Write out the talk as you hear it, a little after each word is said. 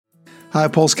Hi,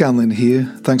 Paul Scanlon here.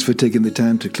 Thanks for taking the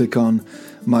time to click on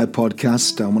my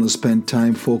podcast. I want to spend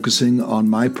time focusing on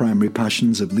my primary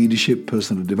passions of leadership,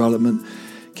 personal development,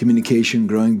 communication,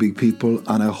 growing big people,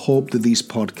 and I hope that these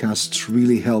podcasts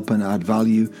really help and add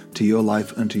value to your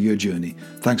life and to your journey.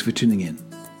 Thanks for tuning in.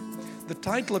 The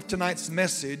title of tonight's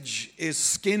message is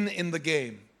Skin in the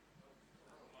Game.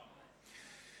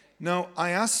 Now,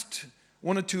 I asked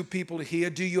one or two people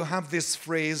here, do you have this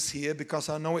phrase here? Because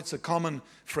I know it's a common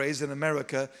phrase in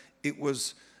America. It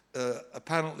was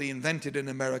apparently invented in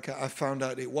America. I found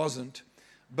out it wasn't.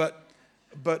 But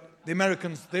the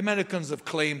Americans have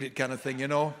claimed it, kind of thing, you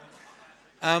know.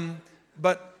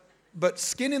 But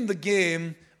skin in the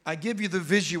game, I give you the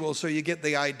visual so you get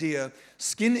the idea.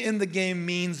 Skin in the game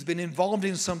means being involved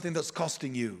in something that's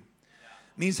costing you.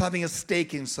 It means having a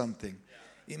stake in something.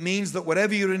 It means that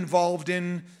whatever you're involved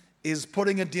in is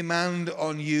putting a demand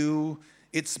on you.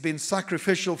 It's been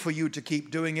sacrificial for you to keep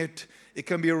doing it. It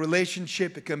can be a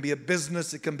relationship, it can be a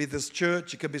business, it can be this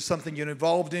church, it can be something you're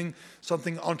involved in,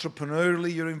 something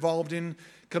entrepreneurially you're involved in.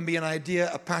 It can be an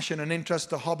idea, a passion, an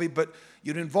interest, a hobby, but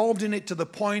you're involved in it to the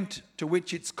point to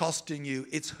which it's costing you,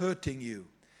 it's hurting you.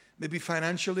 Maybe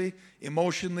financially,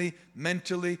 emotionally,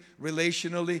 mentally,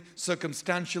 relationally,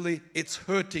 circumstantially, it's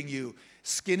hurting you.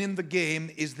 Skin in the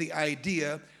game is the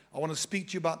idea. I want to speak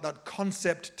to you about that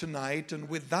concept tonight, and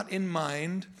with that in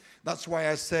mind, that's why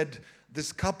I said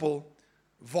this couple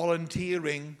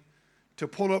volunteering to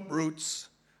pull up roots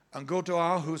and go to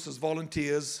our house as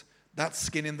volunteers, that's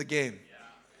skin in the game.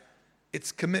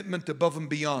 It's commitment above and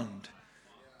beyond.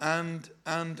 And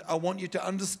I want you to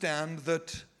understand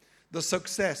that the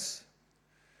success,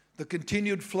 the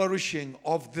continued flourishing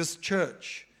of this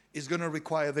church is going to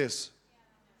require this.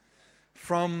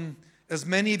 From as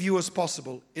many of you as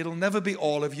possible. It'll never be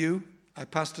all of you. I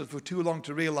pastored for too long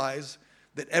to realize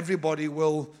that everybody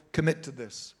will commit to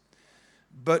this.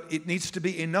 But it needs to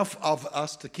be enough of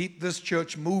us to keep this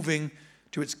church moving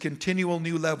to its continual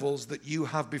new levels that you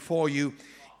have before you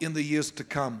in the years to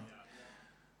come.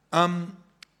 I'm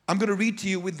going to read to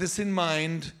you with this in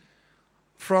mind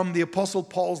from the Apostle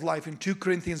Paul's life in 2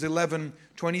 Corinthians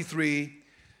 11:23,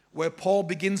 where Paul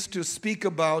begins to speak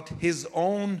about his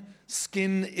own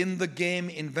skin in the game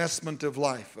investment of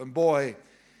life. And boy,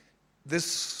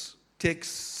 this takes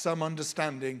some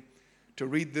understanding to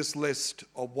read this list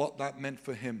of what that meant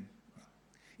for him.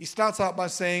 He starts out by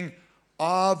saying,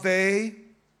 are they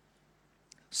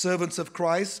servants of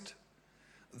Christ?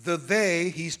 The they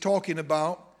he's talking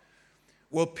about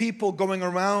were people going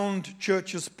around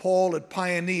churches Paul had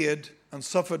pioneered and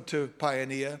suffered to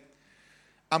pioneer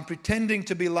and pretending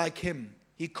to be like him.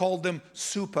 He called them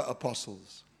super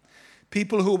apostles.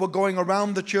 People who were going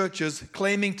around the churches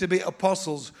claiming to be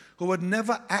apostles who had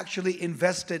never actually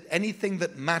invested anything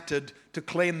that mattered to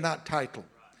claim that title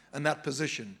and that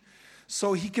position.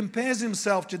 So he compares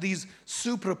himself to these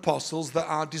super apostles that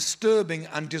are disturbing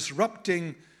and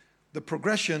disrupting the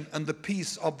progression and the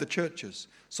peace of the churches.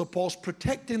 So Paul's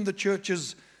protecting the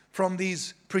churches from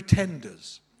these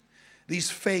pretenders,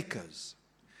 these fakers.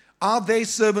 Are they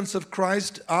servants of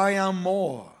Christ? I am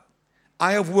more.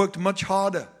 I have worked much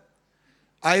harder.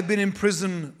 I have been in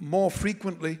prison more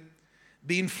frequently,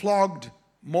 been flogged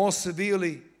more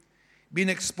severely, been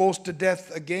exposed to death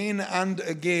again and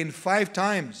again. 5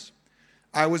 times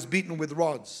I was beaten with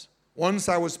rods. Once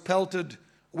I was pelted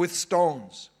with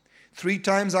stones. 3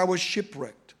 times I was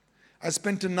shipwrecked. I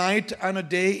spent a night and a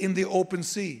day in the open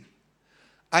sea.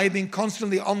 I have been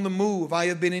constantly on the move. I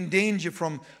have been in danger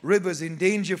from rivers, in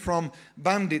danger from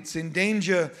bandits, in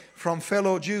danger from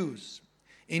fellow Jews,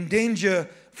 in danger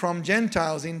from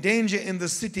Gentiles, in danger in the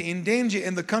city, in danger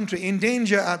in the country, in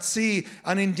danger at sea,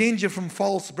 and in danger from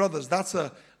false brothers. That's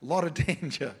a lot of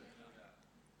danger.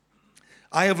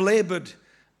 I have labored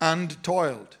and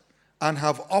toiled and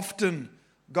have often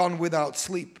gone without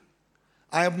sleep.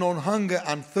 I have known hunger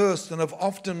and thirst and have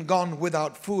often gone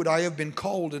without food. I have been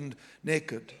cold and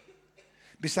naked.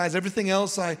 Besides everything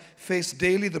else, I face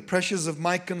daily the pressures of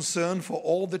my concern for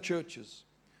all the churches.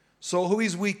 So who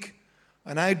is weak?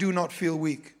 And I do not feel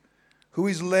weak, who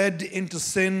is led into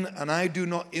sin, and I do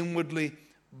not inwardly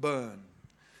burn.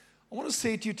 I want to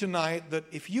say to you tonight that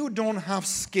if you don't have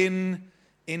skin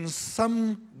in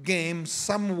some game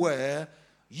somewhere,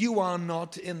 you are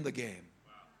not in the game.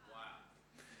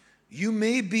 You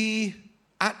may be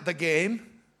at the game,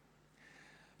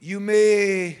 you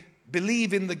may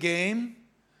believe in the game,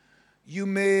 you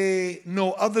may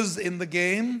know others in the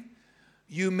game,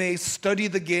 you may study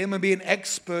the game and be an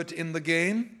expert in the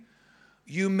game.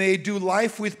 You may do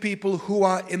life with people who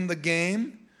are in the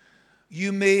game.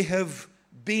 You may have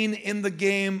been in the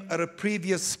game at a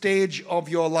previous stage of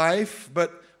your life,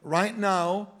 but right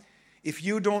now, if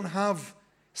you don't have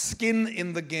skin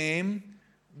in the game,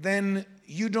 then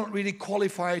you don't really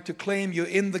qualify to claim you're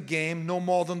in the game, no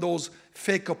more than those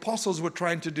fake apostles were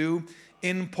trying to do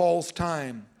in Paul's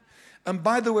time. And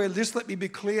by the way, just let me be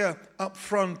clear up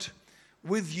front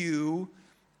with you,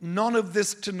 none of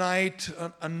this tonight,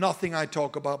 and nothing I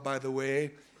talk about, by the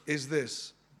way, is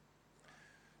this.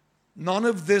 None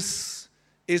of this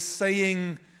is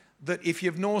saying that if you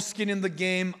have no skin in the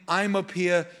game, I'm up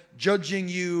here judging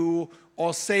you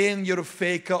or saying you're a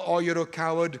faker or you're a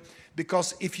coward.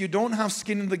 Because if you don't have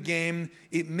skin in the game,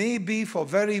 it may be for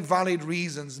very valid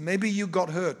reasons. Maybe you got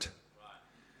hurt.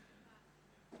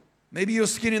 Maybe your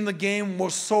skin in the game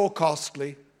was so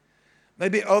costly.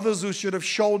 Maybe others who should have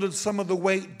shouldered some of the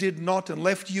weight did not and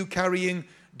left you carrying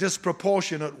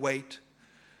disproportionate weight.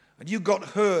 And you got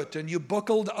hurt and you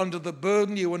buckled under the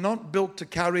burden you were not built to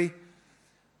carry.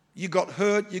 You got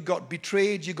hurt, you got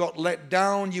betrayed, you got let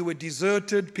down, you were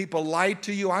deserted, people lied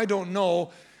to you, I don't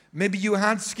know. Maybe you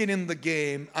had skin in the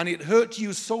game and it hurt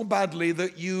you so badly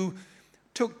that you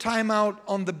took time out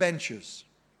on the benches.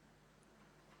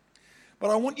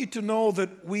 But I want you to know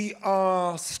that we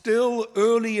are still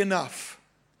early enough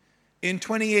in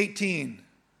 2018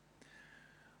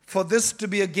 for this to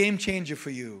be a game changer for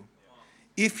you.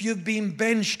 If you've been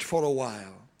benched for a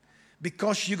while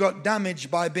because you got damaged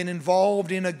by being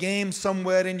involved in a game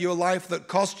somewhere in your life that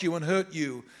cost you and hurt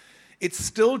you, it's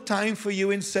still time for you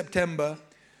in September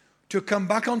to come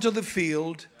back onto the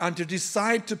field and to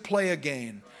decide to play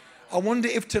again. I wonder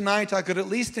if tonight I could at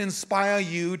least inspire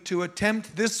you to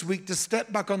attempt this week to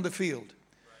step back on the field,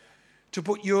 to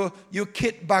put your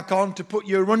kit back on, to put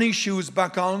your running shoes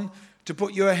back on, to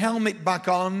put your helmet back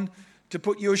on, to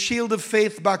put your shield of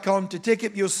faith back on, to take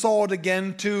up your sword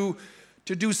again, to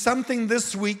do something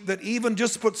this week that even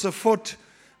just puts a foot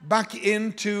back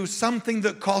into something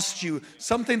that costs you,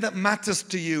 something that matters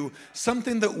to you,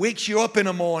 something that wakes you up in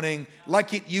the morning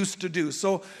like it used to do.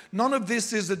 So none of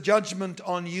this is a judgment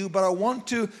on you, but I want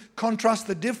to contrast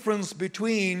the difference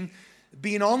between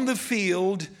being on the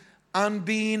field and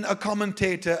being a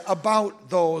commentator about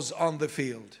those on the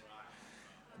field.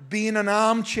 Being an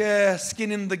armchair,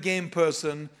 skin in the game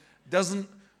person doesn't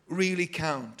really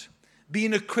count.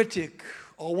 Being a critic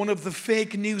or one of the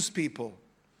fake news people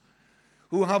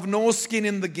who have no skin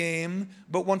in the game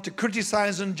but want to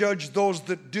criticize and judge those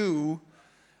that do,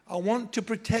 I want to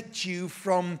protect you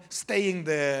from staying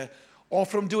there or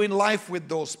from doing life with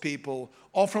those people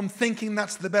or from thinking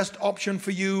that's the best option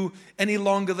for you any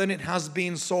longer than it has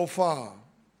been so far.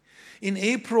 In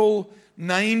April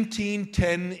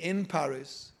 1910 in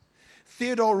Paris,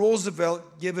 Theodore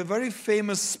Roosevelt gave a very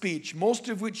famous speech, most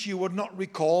of which you would not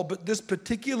recall, but this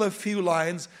particular few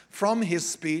lines from his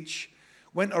speech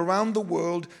went around the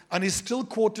world and is still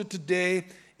quoted today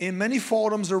in many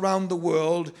forums around the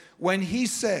world when he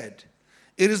said,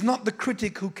 "It is not the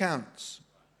critic who counts,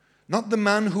 not the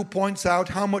man who points out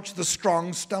how much the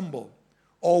strong stumble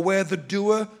or where the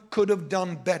doer could have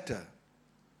done better.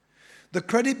 The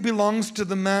credit belongs to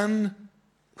the man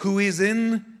who is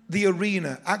in the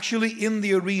arena, actually in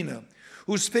the arena,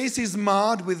 whose face is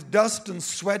marred with dust and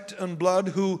sweat and blood,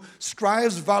 who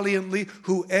strives valiantly,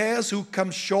 who errs, who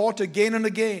comes short again and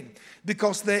again,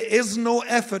 because there is no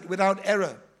effort without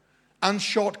error and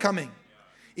shortcoming.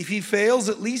 If he fails,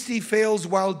 at least he fails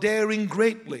while daring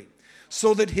greatly,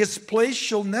 so that his place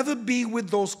shall never be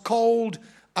with those cold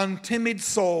and timid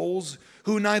souls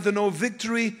who neither know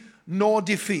victory nor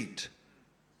defeat."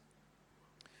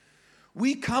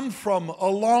 We come from a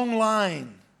long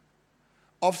line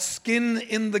of skin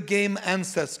in the game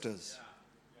ancestors.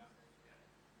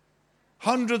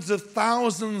 Hundreds of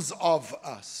thousands of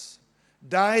us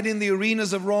died in the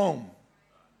arenas of Rome.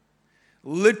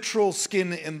 Literal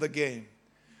skin in the game.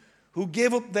 Who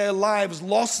gave up their lives,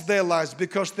 lost their lives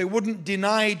because they wouldn't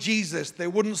deny Jesus. They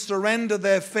wouldn't surrender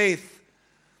their faith.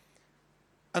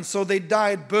 And so they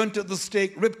died, burnt at the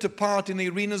stake, ripped apart in the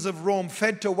arenas of Rome,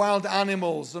 fed to wild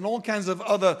animals, and all kinds of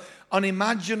other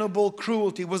unimaginable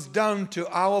cruelty was done to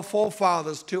our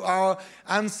forefathers, to our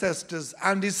ancestors,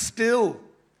 and is still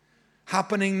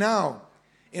happening now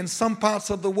in some parts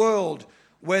of the world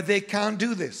where they can't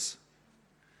do this.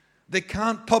 They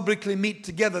can't publicly meet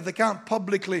together. They can't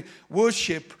publicly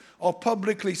worship or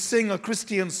publicly sing a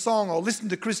Christian song or listen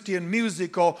to Christian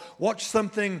music or watch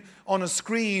something on a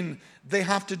screen. They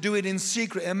have to do it in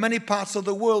secret. In many parts of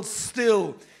the world,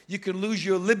 still, you can lose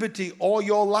your liberty or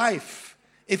your life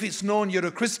if it's known you're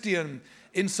a Christian.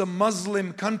 In some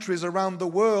Muslim countries around the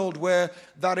world where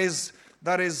that is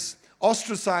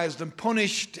ostracized and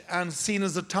punished and seen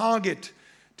as a target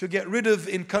to get rid of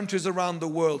in countries around the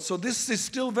world. So this is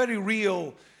still very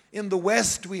real In the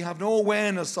West, we have no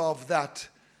awareness of that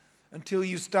until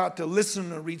you start to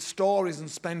listen and read stories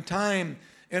and spend time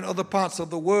in other parts of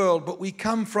the world. But we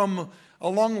come from a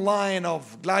long line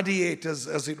of gladiators,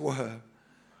 as it were.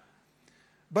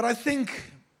 But I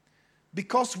think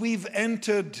because we've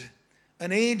entered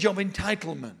an age of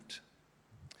entitlement,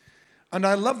 and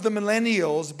I love the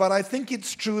millennials, but I think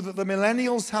it's true that the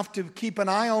millennials have to keep an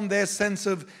eye on their sense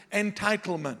of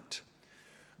entitlement.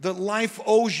 That life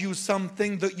owes you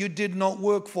something that you did not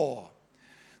work for.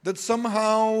 That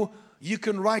somehow you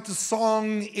can write a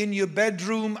song in your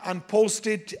bedroom and post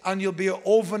it and you'll be an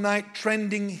overnight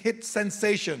trending hit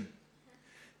sensation.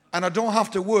 And I don't have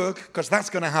to work because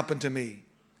that's going to happen to me.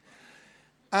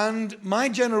 And my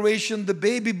generation, the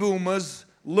baby boomers,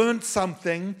 learned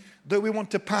something that we want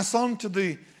to pass on to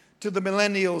the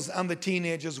millennials and the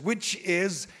teenagers, which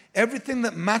is everything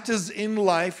that matters in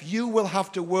life you will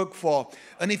have to work for.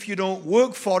 And if you don't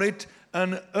work for it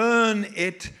and earn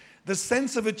it, the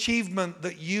sense of achievement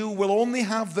that you will only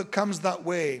have that comes that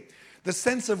way, the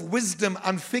sense of wisdom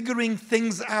and figuring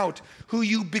things out, who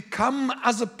you become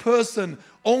as a person,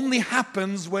 only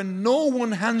happens when no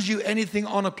one hands you anything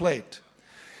on a plate.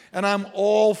 And I'm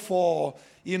all for,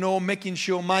 making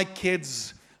sure my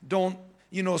kids don't,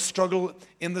 struggle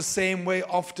in the same way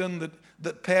often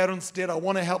that parents did. I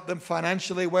want to help them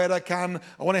financially where I can.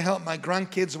 I want to help my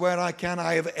grandkids where I can.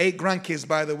 I have 8 grandkids,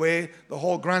 by the way. The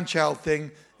whole grandchild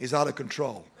thing is out of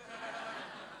control.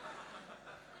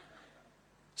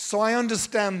 So I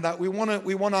understand that we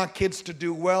want our kids to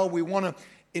do well. We want to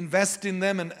invest in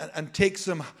them and take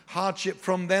some hardship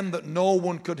from them that no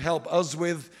one could help us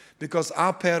with because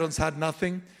our parents had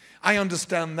nothing. I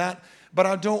understand that. But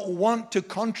I don't want to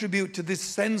contribute to this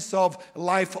sense of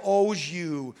life owes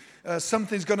you.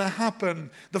 Something's going to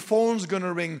happen. The phone's going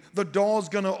to ring. The door's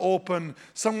going to open.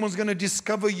 Someone's going to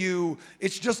discover you.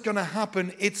 It's just going to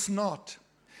happen. It's not.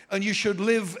 And you should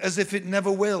live as if it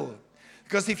never will.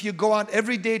 Because if you go out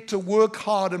every day to work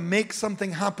hard and make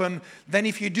something happen, then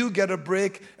if you do get a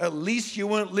break, at least you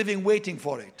weren't living waiting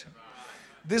for it.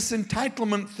 This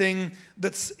entitlement thing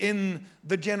that's in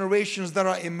the generations that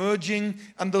are emerging,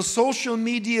 and the social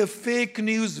media, fake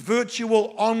news,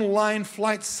 virtual online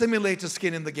flight simulator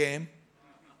skin in the game,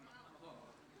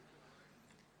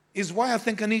 is why I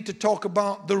think I need to talk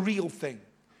about the real thing.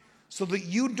 So that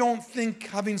you don't think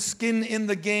having skin in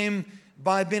the game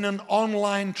by being an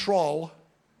online troll,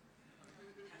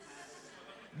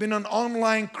 being an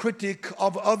online critic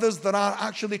of others that are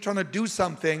actually trying to do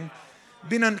something,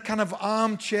 being a kind of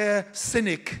armchair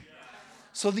cynic,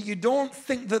 so that you don't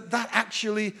think that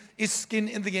actually is skin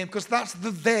in the game, because that's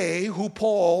the they who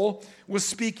Paul was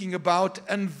speaking about,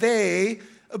 and they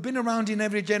have been around in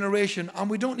every generation, and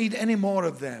we don't need any more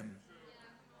of them.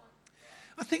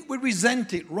 I think we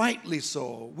resent it, rightly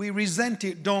so. We resent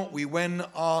it, don't we, when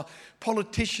our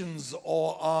politicians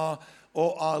or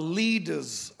our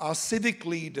leaders, our civic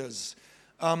leaders,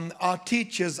 our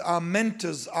teachers, our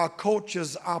mentors, our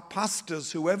coaches, our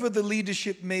pastors, whoever the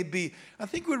leadership may be, I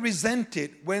think we resent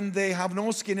it when they have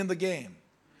no skin in the game.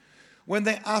 When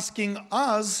they're asking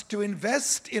us to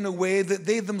invest in a way that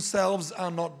they themselves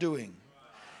are not doing.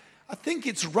 I think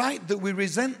it's right that we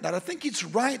resent that. I think it's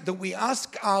right that we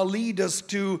ask our leaders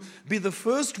to be the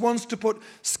first ones to put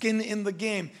skin in the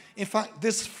game. In fact,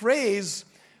 this phrase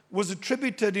was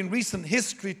attributed in recent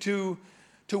history to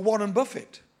Warren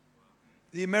Buffett,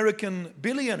 the American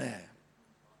billionaire.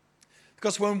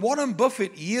 Because when Warren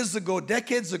Buffett years ago,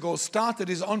 decades ago, started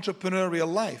his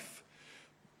entrepreneurial life,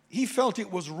 he felt it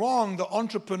was wrong that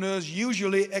entrepreneurs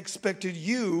usually expected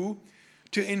you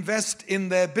to invest in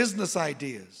their business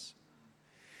ideas.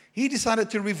 He decided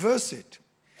to reverse it.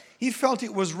 He felt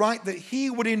it was right that he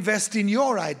would invest in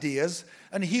your ideas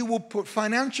and he would put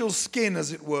financial skin,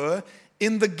 as it were,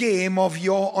 in the game of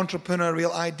your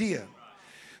entrepreneurial idea.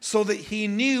 So that he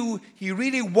knew he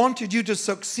really wanted you to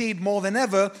succeed more than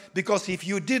ever, because if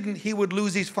you didn't, he would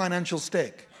lose his financial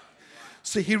stake.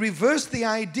 So he reversed the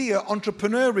idea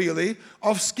entrepreneurially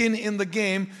of skin in the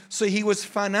game, so he was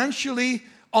financially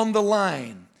on the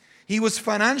line. He was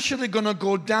financially going to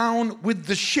go down with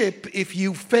the ship if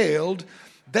you failed.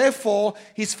 Therefore,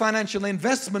 his financial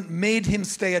investment made him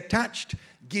stay attached,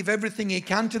 give everything he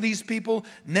can to these people,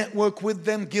 network with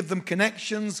them, give them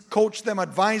connections, coach them,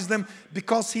 advise them,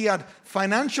 because he had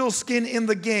financial skin in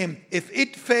the game. If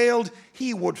it failed,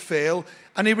 he would fail,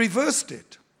 and he reversed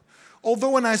it.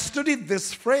 Although when I studied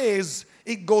this phrase,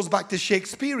 it goes back to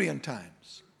Shakespearean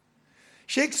times.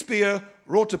 Shakespeare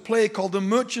wrote a play called The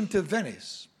Merchant of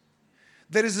Venice.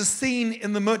 There is a scene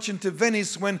in The Merchant of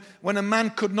Venice when a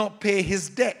man could not pay his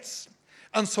debts.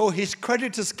 And so his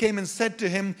creditors came and said to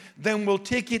him, then we'll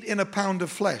take it in a pound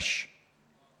of flesh.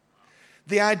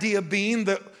 The idea being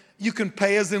that you can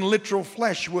pay us in literal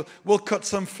flesh. We'll cut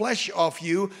some flesh off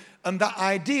you. And that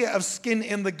idea of skin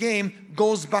in the game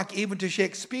goes back even to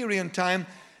Shakespearean time.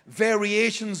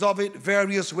 Variations of it,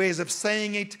 various ways of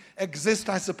saying it exist,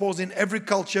 I suppose, in every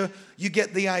culture. You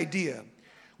get the idea.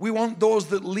 We want those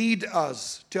that lead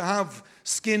us to have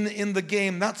skin in the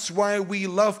game. That's why we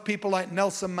love people like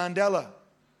Nelson Mandela.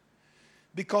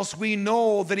 Because we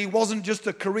know that he wasn't just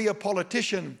a career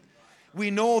politician.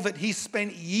 We know that he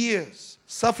spent years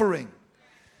suffering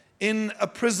in a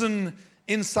prison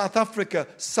in South Africa,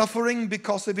 suffering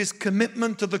because of his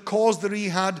commitment to the cause that he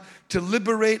had to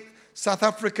liberate South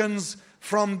Africans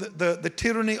from the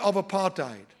tyranny of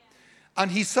apartheid.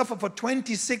 And he suffered for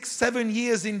 7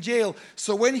 years in jail.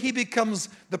 So when he becomes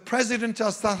the president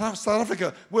of South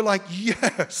Africa, we're like,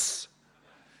 yes,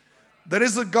 there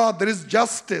is a God, there is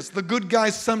justice. The good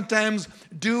guys sometimes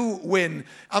do win.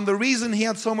 And the reason he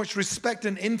had so much respect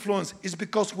and influence is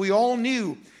because we all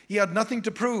knew he had nothing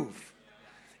to prove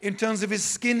in terms of his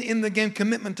skin in the game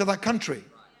commitment to that country.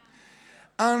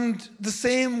 And the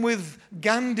same with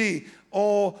Gandhi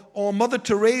or Mother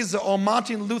Teresa or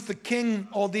Martin Luther King,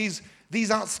 or these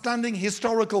outstanding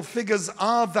historical figures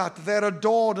are that. They're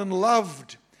adored and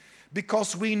loved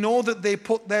because we know that they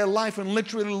put their life and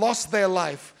literally lost their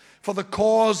life for the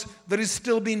cause that is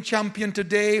still being championed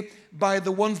today by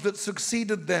the ones that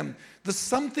succeeded them. There's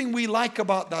something we like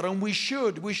about that, and we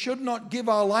should not give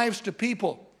our lives to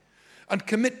people and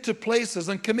commit to places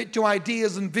and commit to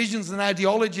ideas and visions and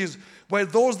ideologies where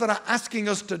those that are asking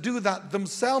us to do that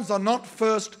themselves are not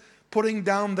first putting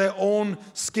down their own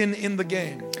skin in the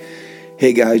game.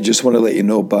 Hey guys, just want to let you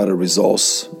know about a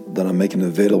resource that I'm making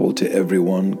available to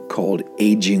everyone called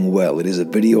Aging Well. It is a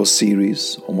video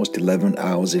series, almost 11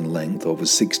 hours in length, over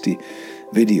 60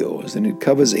 videos, and it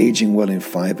covers aging well in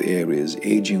 5 areas.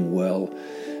 Aging well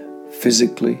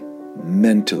physically,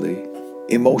 mentally,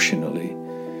 emotionally,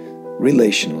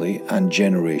 relationally, and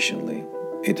generationally.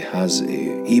 It has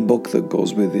a ebook that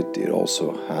goes with it. It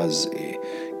also has a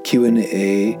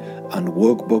Q&A and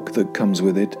workbook that comes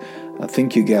with it. I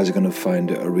think you guys are going to find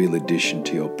it a real addition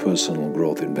to your personal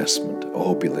growth investment. I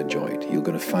hope you'll enjoy it. You're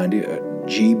going to find it at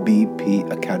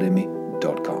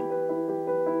gbpacademy.com.